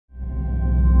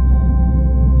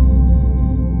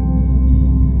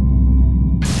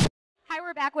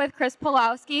back with Chris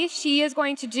Pawlosky. She is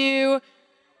going to do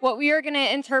what we are going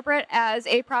to interpret as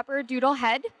a proper doodle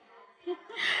head.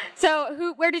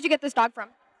 So where did you get this dog from?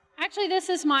 Actually, this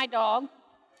is my dog.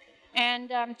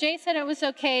 And Jay said it was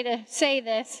okay to say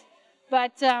this,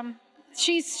 but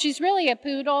she's really a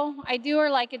poodle. I do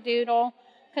her like a doodle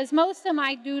because most of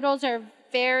my doodles are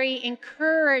very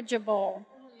encourageable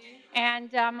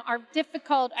and are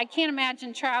difficult. I can't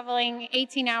imagine traveling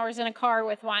 18 hours in a car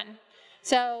with one.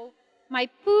 So my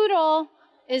poodle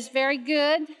is very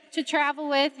good to travel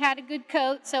with, had a good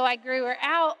coat, so I grew her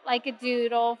out like a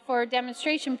doodle for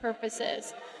demonstration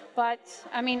purposes. But,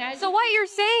 I mean... So what you're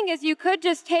saying is you could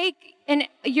just take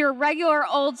your regular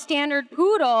old standard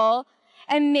poodle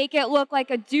and make it look like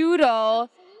a doodle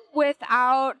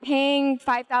without paying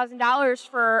 $5,000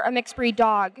 for a mixed breed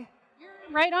dog. You're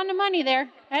right on the money there.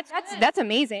 That's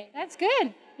amazing. That's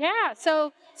good. Yeah,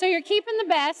 so you're keeping the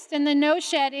best and the no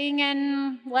shedding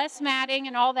and less matting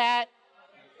and all that.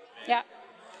 Yeah.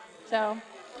 So.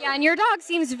 Yeah, and your dog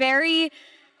seems very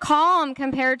calm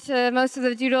compared to most of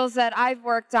the doodles that I've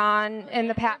worked on in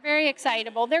the past. They're very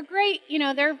excitable. They're great. You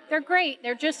know, they're great.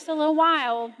 They're just a little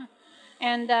wild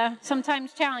and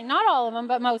sometimes challenging. Not all of them,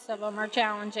 but most of them are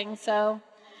challenging. So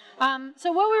what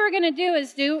we were going to do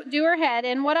is do her head.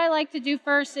 And what I like to do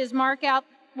first is mark out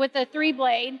with a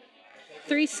 3-blade,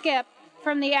 3-skip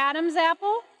from the Adam's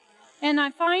apple. And I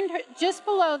find her just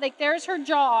below, like there's her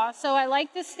jaw. So I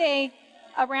like to stay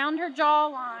around her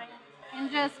jawline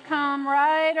and just come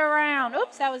right around.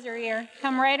 Oops, that was her ear.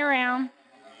 Come right around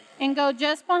and go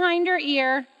just behind her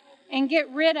ear and get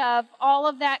rid of all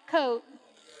of that coat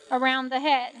around the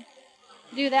head.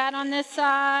 Do that on this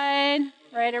side,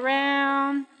 right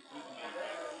around,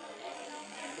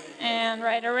 and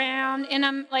right around. And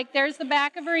I'm like, there's the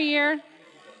back of her ear.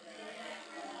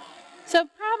 So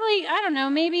probably, I don't know,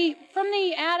 maybe from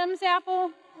the Adam's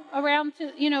apple around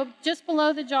to, just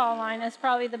below the jawline is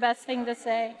probably the best thing to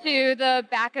say. To the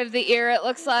back of the ear, it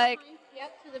looks like.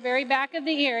 Yep, to the very back of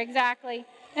the ear, exactly.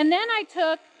 And then I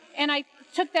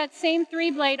took that same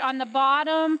 3-blade on the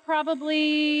bottom,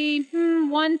 probably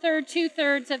 1/3,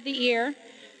 2/3 of the ear,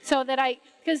 so that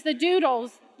because the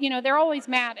doodles, they're always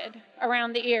matted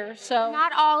around the ear. So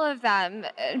not all of them,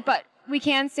 but we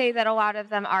can say that a lot of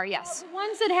them are, yes. The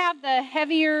ones that have the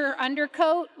heavier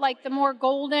undercoat, like the more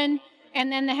golden,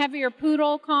 and then the heavier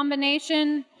poodle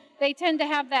combination, they tend to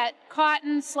have that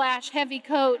cotton/heavy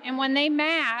coat, and when they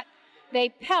mat, they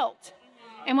pelt.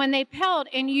 And when they pelt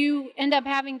and you end up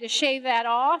having to shave that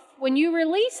off, when you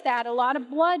release that, a lot of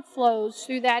blood flows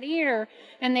through that ear,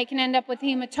 and they can end up with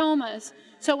hematomas.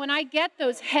 So when I get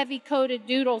those heavy-coated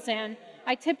doodles in,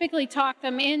 I typically talk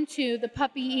them into the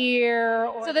puppy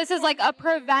ear. So this is like a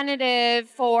preventative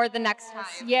for the next time.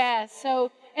 Yes.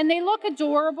 So, and they look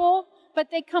adorable,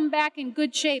 but they come back in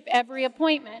good shape every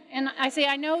appointment. And I say,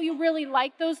 I know you really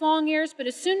like those long ears, but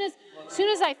as soon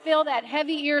as I feel that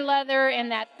heavy ear leather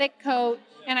and that thick coat,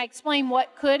 and I explain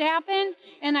what could happen,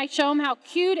 and I show them how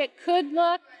cute it could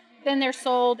look, then they're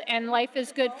sold, and life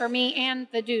is good for me and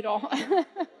the doodle.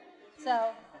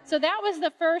 So that was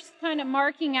the first kind of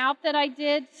marking out that I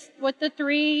did with the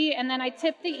 3, and then I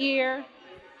tipped the ear.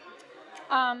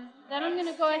 Then I'm going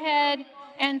to go ahead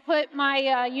and put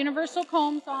my universal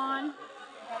combs on.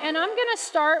 And I'm going to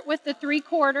start with the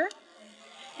 3/4,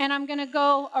 and I'm going to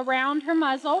go around her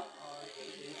muzzle.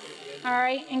 All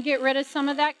right, and get rid of some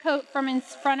of that coat from in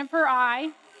front of her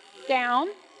eye, down.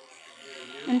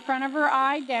 In front of her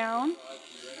eye, down.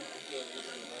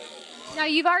 Now,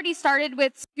 you've already started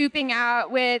with scooping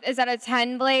out with, is that a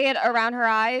 10-blade around her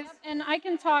eyes? Yep, and I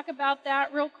can talk about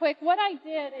that real quick. What I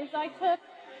did is I took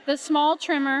the small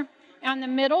trimmer on the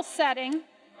middle setting,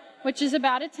 which is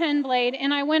about a 10-blade,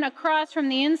 and I went across from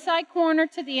the inside corner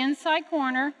to the inside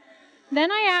corner.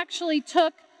 Then I actually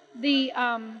took the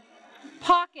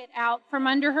pocket out from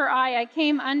under her eye. I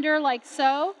came under like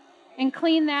so and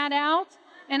cleaned that out,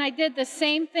 and I did the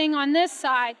same thing on this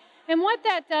side. And what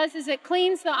that does is it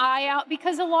cleans the eye out,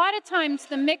 because a lot of times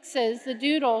the mixes, the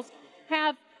doodles,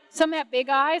 some have big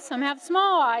eyes, some have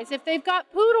small eyes. If they've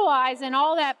got poodle eyes and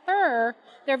all that fur,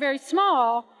 they're very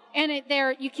small, and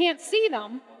you can't see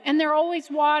them, and they're always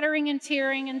watering and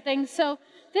tearing and things. So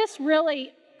this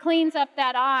really cleans up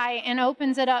that eye and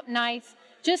opens it up nice.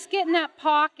 Just getting that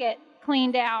pocket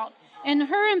cleaned out. And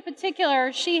her in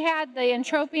particular, she had the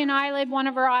entropion eyelid, one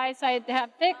of her eyes I had to have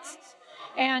fixed.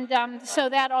 And so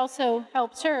that also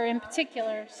helps her in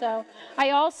particular. So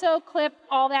I also clip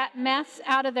all that mess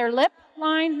out of their lip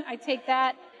line. I take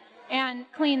that and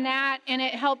clean that, and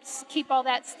it helps keep all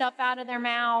that stuff out of their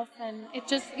mouth. And it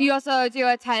just... You also do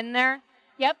a 10 there?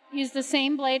 Yep, use the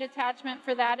same blade attachment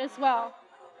for that as well.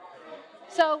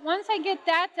 So once I get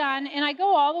that done, and I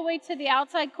go all the way to the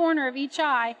outside corner of each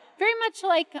eye, very much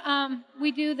like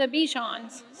we do the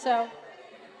Bichons. So,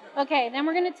 okay, then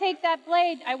we're going to take that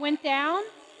blade. I went down,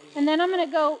 and then I'm going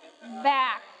to go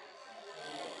back,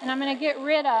 and I'm going to get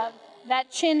rid of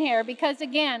that chin hair, because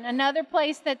again, another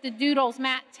place that the doodles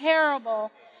mat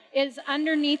terrible is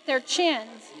underneath their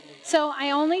chins. So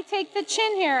I only take the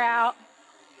chin hair out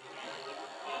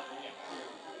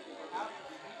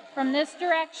from this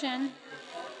direction,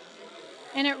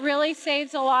 and it really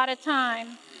saves a lot of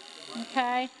time.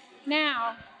 Okay,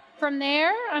 now from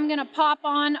there I'm going to pop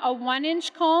on a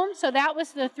 1-inch comb. So that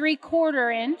was the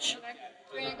 3/4 inch.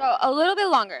 We're going to go a little bit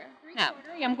longer. No.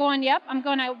 I'm going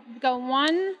to go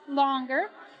one longer,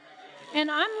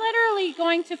 and I'm literally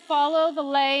going to follow the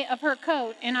lay of her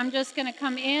coat, and I'm just going to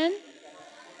come in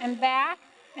and back,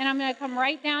 and I'm going to come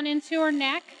right down into her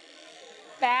neck,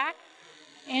 back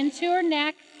into her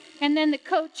neck, and then the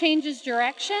coat changes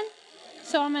direction.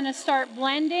 So I'm going to start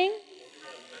blending.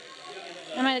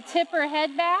 I'm going to tip her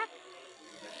head back.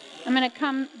 I'm going to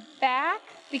come back,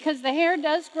 because the hair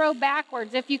does grow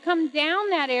backwards. If you come down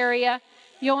that area,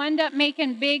 you'll end up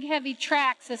making big, heavy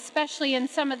tracks, especially in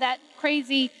some of that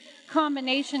crazy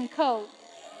combination coat.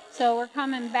 So we're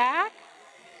coming back,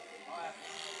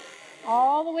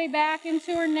 all the way back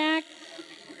into her neck.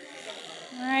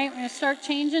 All right, we're going to start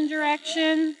changing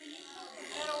direction.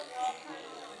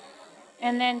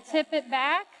 And then tip it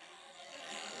back.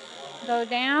 Go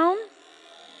down,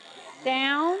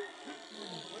 down,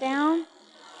 down.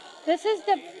 This is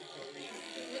the...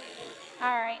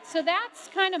 All right, so that's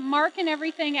kind of marking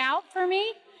everything out for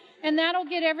me, and that'll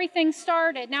get everything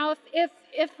started. Now,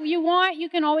 if you want, you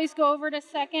can always go over it a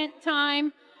second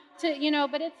time to,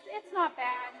 but it's not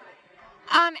bad.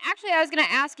 Actually, I was going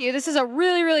to ask you, this is a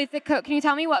really, really thick coat. Can you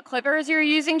tell me what clippers you're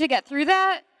using to get through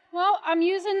that? Well, I'm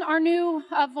using our new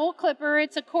Volt clipper.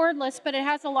 It's a cordless, but it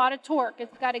has a lot of torque.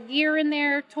 It's got a gear in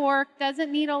there, torque,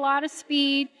 doesn't need a lot of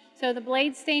speed, so the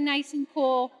blades stay nice and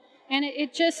cool. And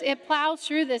it plows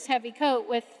through this heavy coat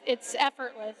it's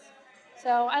effortless.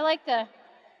 So I like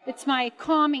it's my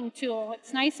calming tool.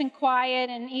 It's nice and quiet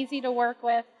and easy to work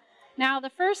with. Now the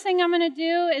first thing I'm going to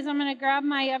do is I'm going to grab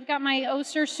I've got my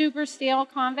Oster Super Steel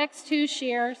Convex 2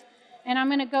 shears, and I'm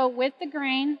going to go with the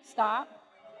grain. Stop.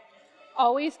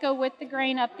 Always go with the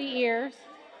grain up the ears.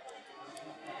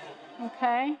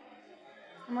 Okay.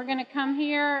 And we're going to come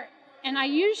here, and I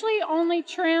usually only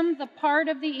trim the part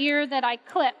of the ear that I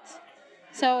clipped.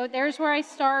 So there's where I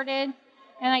started,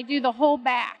 and I do the whole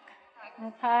back.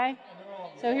 Okay.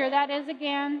 So here that is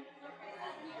again.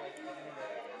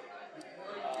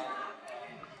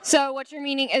 So what you're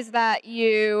meaning is that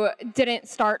you didn't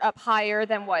start up higher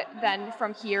than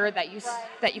from here that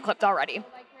you clipped already.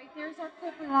 Like right there's our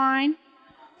clipper line.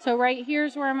 So right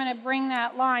here's where I'm going to bring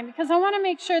that line, because I want to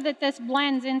make sure that this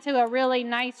blends into a really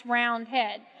nice round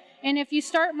head. And if you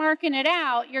start marking it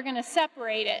out, you're going to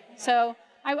separate it. So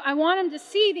I want them to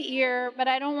see the ear, but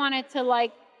I don't want it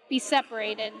to be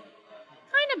separated.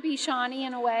 Kind of Bichon-y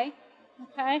in a way.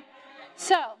 Okay.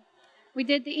 So we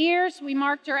did the ears. We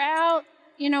marked her out,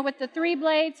 with the 3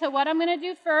 blades. So what I'm going to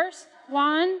do first,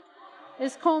 one,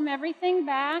 is comb everything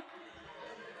back.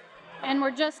 And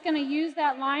we're just going to use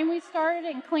that line we started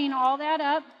and clean all that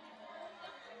up.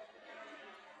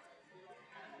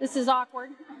 This is awkward.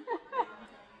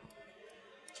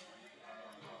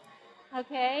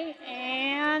 Okay,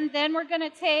 and then we're going to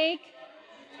take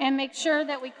and make sure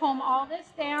that we comb all this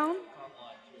down,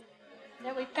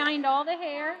 that we find all the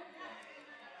hair.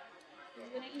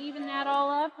 We're going to even that all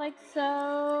up like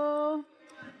so.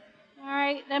 All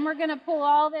right, then we're going to pull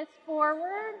all this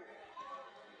forward.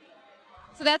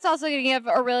 So that's also going to give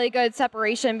a really good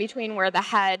separation between where the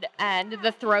head and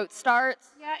the throat starts.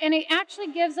 Yeah, and it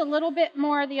actually gives a little bit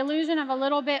more, the illusion of a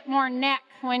little bit more neck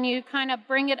when you kind of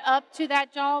bring it up to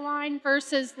that jawline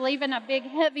versus leaving a big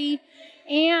heavy.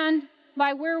 And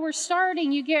by where we're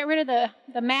starting, you get rid of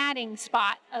the matting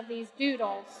spot of these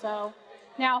doodles. So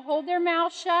now hold their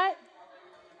mouth shut,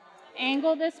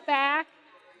 angle this back,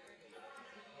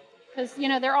 because,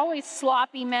 they're always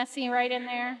sloppy, messy right in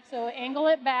there. So angle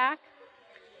it back.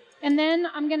 And then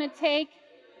I'm going to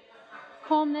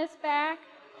comb this back,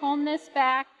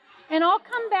 and I'll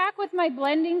come back with my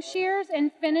blending shears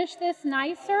and finish this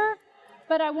nicer,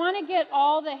 but I want to get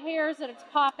all the hairs that it's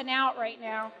popping out right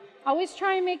now. Always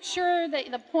try and make sure that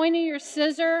the point of your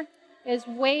scissor is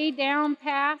way down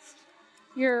past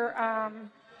your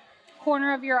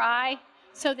corner of your eye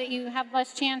so that you have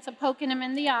less chance of poking them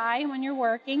in the eye when you're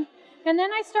working. And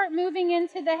then I start moving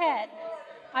into the head.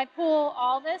 I pull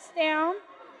all this down.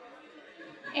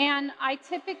 And I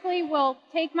typically will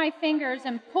take my fingers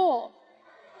and pull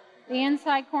the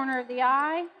inside corner of the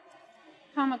eye.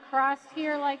 Come across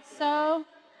here like so.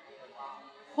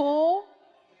 Pull.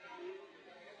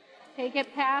 Take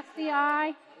it past the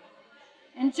eye.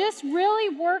 And just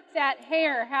really work that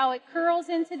hair, how it curls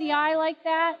into the eye like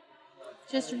that.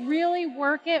 Just really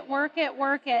work it, work it,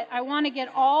 work it. I want to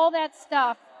get all that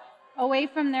stuff away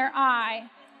from their eye.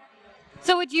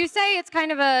 So would you say it's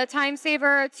kind of a time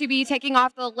saver to be taking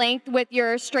off the length with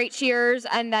your straight shears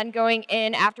and then going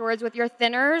in afterwards with your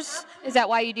thinners? Is that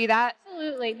why you do that?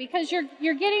 Absolutely, because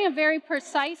you're getting a very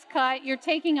precise cut. You're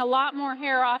taking a lot more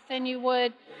hair off than you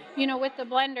would, with the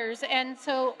blenders. And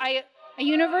so a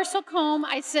universal comb,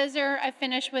 I scissor, I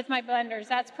finish with my blenders.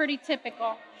 That's pretty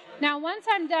typical. Now, once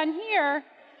I'm done here,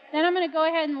 then I'm going to go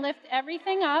ahead and lift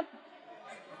everything up.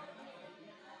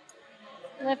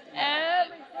 Lift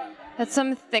everything. That's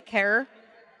some thick hair.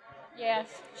 Yes,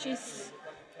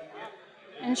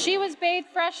 she was bathed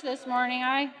fresh this morning.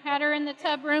 I had her in the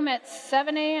tub room at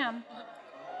 7 a.m.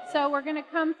 So we're going to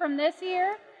come from this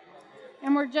ear,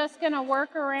 and we're just going to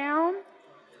work around,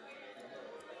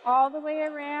 all the way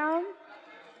around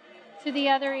to the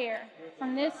other ear.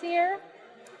 From this ear,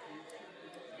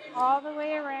 all the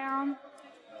way around.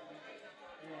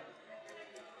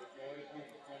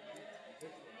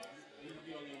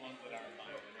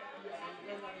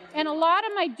 And a lot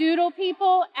of my doodle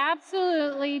people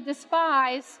absolutely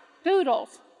despise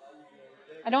doodles.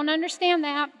 I don't understand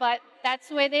that, but that's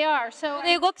the way they are. So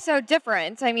they look so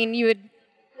different. I mean, you would...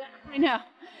 I know.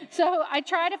 So I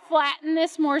try to flatten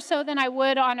this more so than I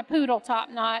would on a poodle top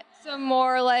knot. So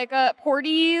more like a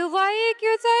porty-like, you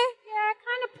would say? Yeah,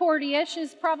 kind of porty-ish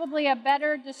is probably a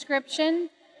better description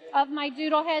of my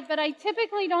doodle head, but I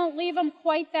typically don't leave them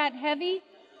quite that heavy,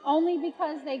 only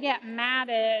because they get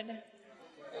matted.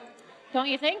 Don't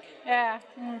you think? Yeah.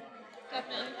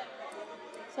 Definitely.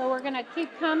 So we're going to keep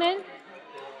coming.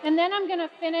 And then I'm going to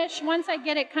finish, once I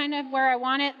get it kind of where I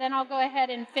want it, then I'll go ahead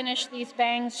and finish these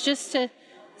bangs just to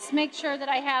make sure that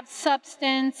I have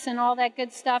substance and all that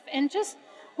good stuff. And just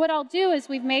what I'll do is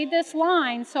we've made this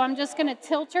line, so I'm just going to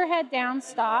tilt her head down,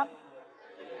 stop.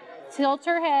 Tilt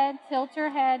her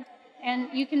head. And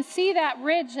you can see that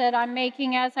ridge that I'm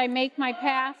making as I make my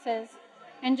passes.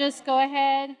 And just go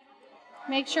ahead,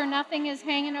 make sure nothing is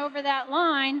hanging over that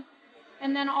line.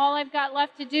 And then all I've got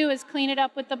left to do is clean it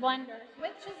up with the blender.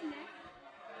 Which is next?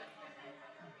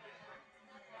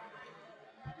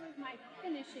 Where's my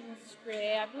finishing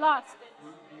spray? I've lost it.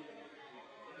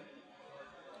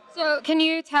 So can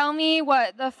you tell me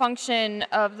what the function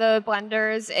of the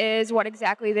blenders is, what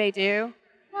exactly they do?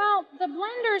 Well, the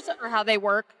blenders... Or how they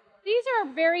work? These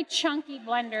are very chunky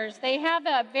blenders. They have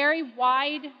a very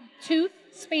wide tooth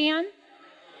span.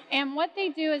 And what they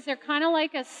do is they're kind of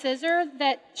like a scissor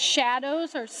that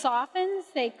shadows or softens.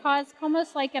 They cause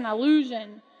almost like an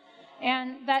illusion.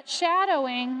 And that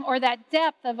shadowing or that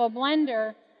depth of a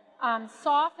blender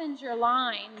softens your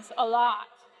lines a lot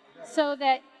so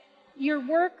that your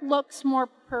work looks more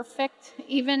perfect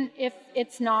even if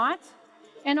it's not.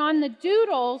 And on the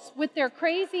doodles with their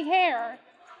crazy hair,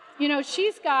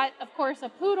 she's got, of course, a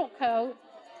poodle coat.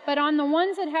 But on the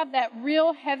ones that have that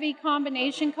real heavy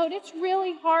combination coat, it's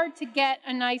really hard to get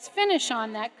a nice finish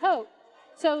on that coat.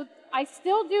 So I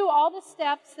still do all the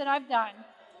steps that I've done.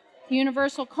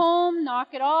 Universal comb, knock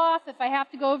it off. If I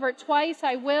have to go over it twice,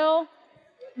 I will.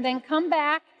 Then come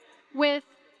back with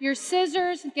your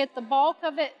scissors, get the bulk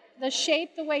of it, the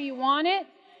shape the way you want it,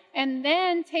 and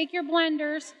then take your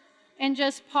blenders and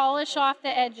just polish off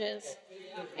the edges.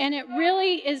 And it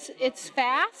really is, it's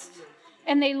fast.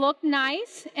 And they look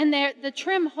nice, and the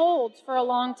trim holds for a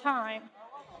long time.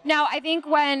 Now, I think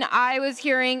when I was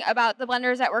hearing about the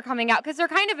blenders that were coming out, because they're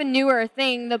kind of a newer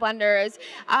thing, the blenders,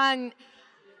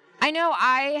 I know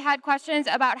I had questions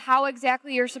about how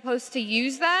exactly you're supposed to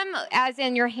use them, as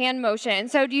in your hand motion.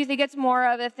 So do you think it's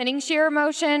more of a thinning shear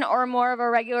motion or more of a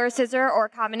regular scissor or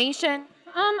combination?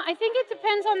 I think it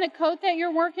depends on the coat that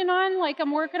you're working on. Like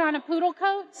I'm working on a poodle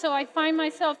coat, so I find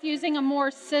myself using a more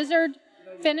scissored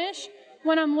finish.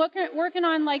 When I'm working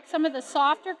on like some of the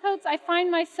softer coats, I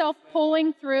find myself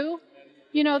pulling through,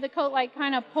 the coat, like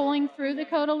kind of pulling through the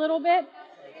coat a little bit.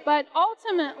 But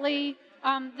ultimately,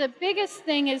 the biggest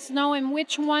thing is knowing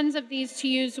which ones of these to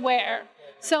use where.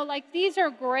 So like these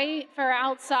are great for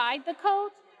outside the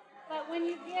coat, but when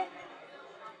you get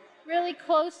really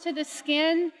close to the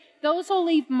skin, those will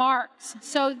leave marks.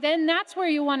 So then that's where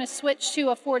you want to switch to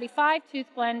a 45 tooth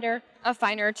blender. A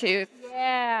finer tooth.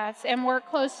 Yes, and work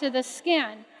close to the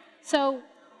skin. So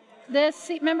this,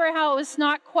 remember how it was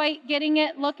not quite getting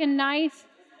it looking nice?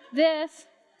 This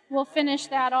will finish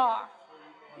that off.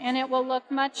 And it will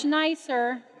look much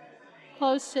nicer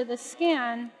close to the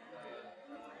skin.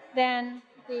 than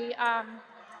the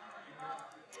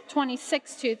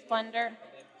 26 tooth blender.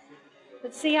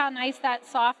 But see how nice that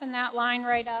softened that line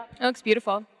right up? It looks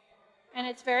beautiful. And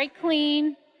it's very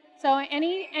clean. So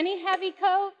any heavy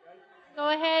coat, go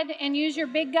ahead and use your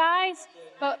big guys.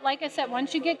 But like I said,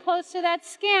 once you get close to that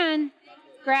skin,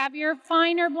 grab your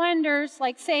finer blenders,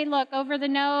 like say, look, over the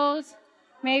nose.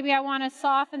 Maybe I want to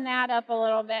soften that up a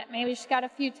little bit. Maybe she's got a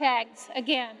few tags.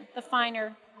 Again, the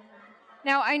finer.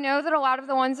 Now, I know that a lot of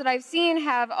the ones that I've seen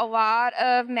have a lot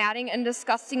of matting and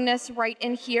disgustingness right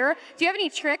in here. Do you have any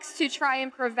tricks to try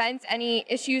and prevent any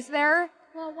issues there?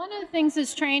 Well, one of the things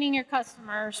is training your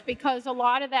customers, because a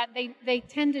lot of that, they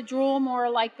tend to drool more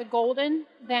like the golden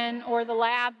or the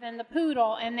lab than the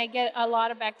poodle, and they get a lot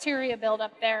of bacteria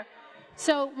buildup there.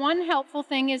 So one helpful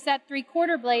thing is that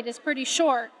 3/4 blade is pretty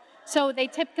short, so they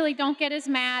typically don't get as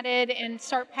matted and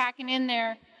start packing in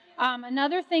there.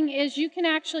 Another thing is you can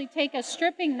actually take a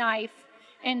stripping knife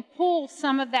and pull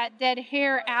some of that dead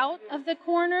hair out of the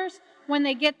corners. When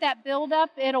they get that buildup,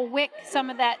 it'll wick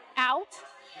some of that out,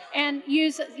 and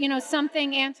use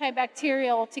something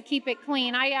antibacterial to keep it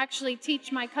clean. I actually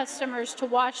teach my customers to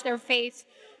wash their face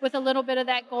with a little bit of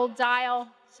that gold dial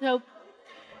soap.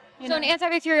 So an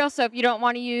antibacterial soap, you don't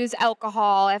want to use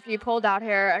alcohol after you pulled out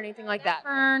hair or anything like that?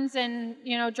 Burns and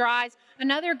dries.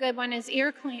 Another good one is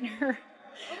ear cleaner.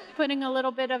 Putting a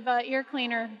little bit of ear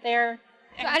cleaner there.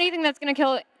 So anything that's going to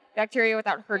kill bacteria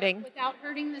without hurting. Without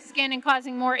hurting the skin and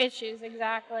causing more issues,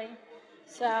 exactly.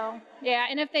 So, yeah,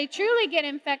 and if they truly get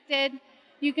infected,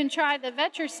 you can try the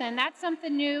Vetricin. That's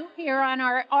something new here on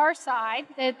our side,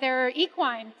 that they're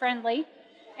equine friendly.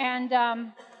 And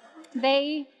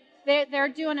they're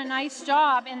doing a nice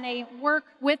job, and they work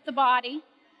with the body.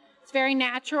 It's very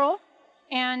natural.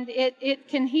 And it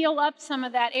can heal up some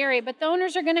of that area. But the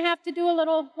owners are going to have to do a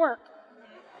little work.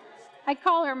 I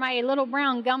call her my little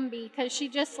brown Gumby, because she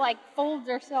just like folds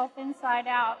herself inside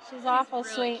out. She's awful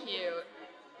really sweet. Cute.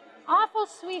 Awful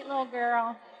sweet little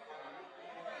girl.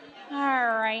 All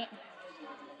right.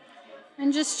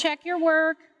 And just check your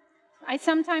work. I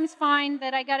sometimes find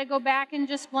that I got to go back and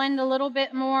just blend a little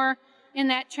bit more in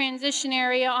that transition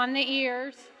area on the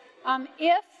ears.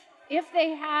 If they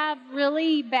have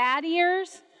really bad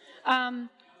ears, As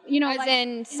like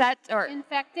in set or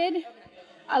infected,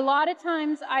 a lot of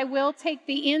times I will take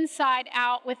the inside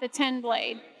out with a 10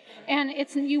 blade, and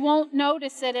you won't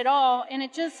notice it at all, and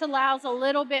it just allows a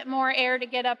little bit more air to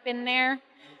get up in there,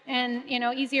 and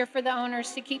easier for the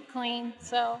owners to keep clean.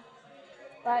 So,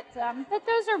 but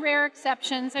those are rare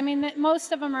exceptions. I mean,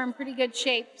 most of them are in pretty good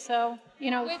shape. So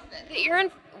with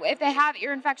the if they have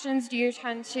ear infections, do you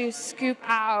tend to scoop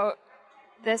out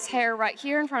this hair right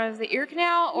here in front of the ear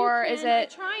canal, or is it?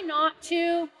 I try not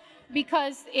to,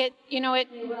 because it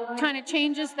kind of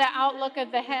changes the outlook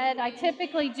of the head. I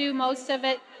typically do most of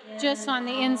it just on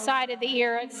the inside of the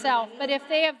ear itself. But if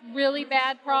they have really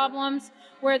bad problems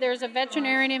where there's a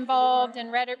veterinarian involved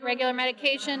and regular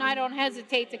medication, I don't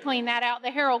hesitate to clean that out.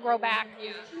 The hair will grow back.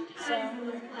 So,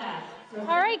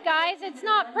 all right, guys, it's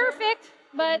not perfect,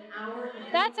 but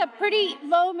that's a pretty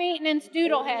low maintenance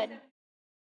doodle head.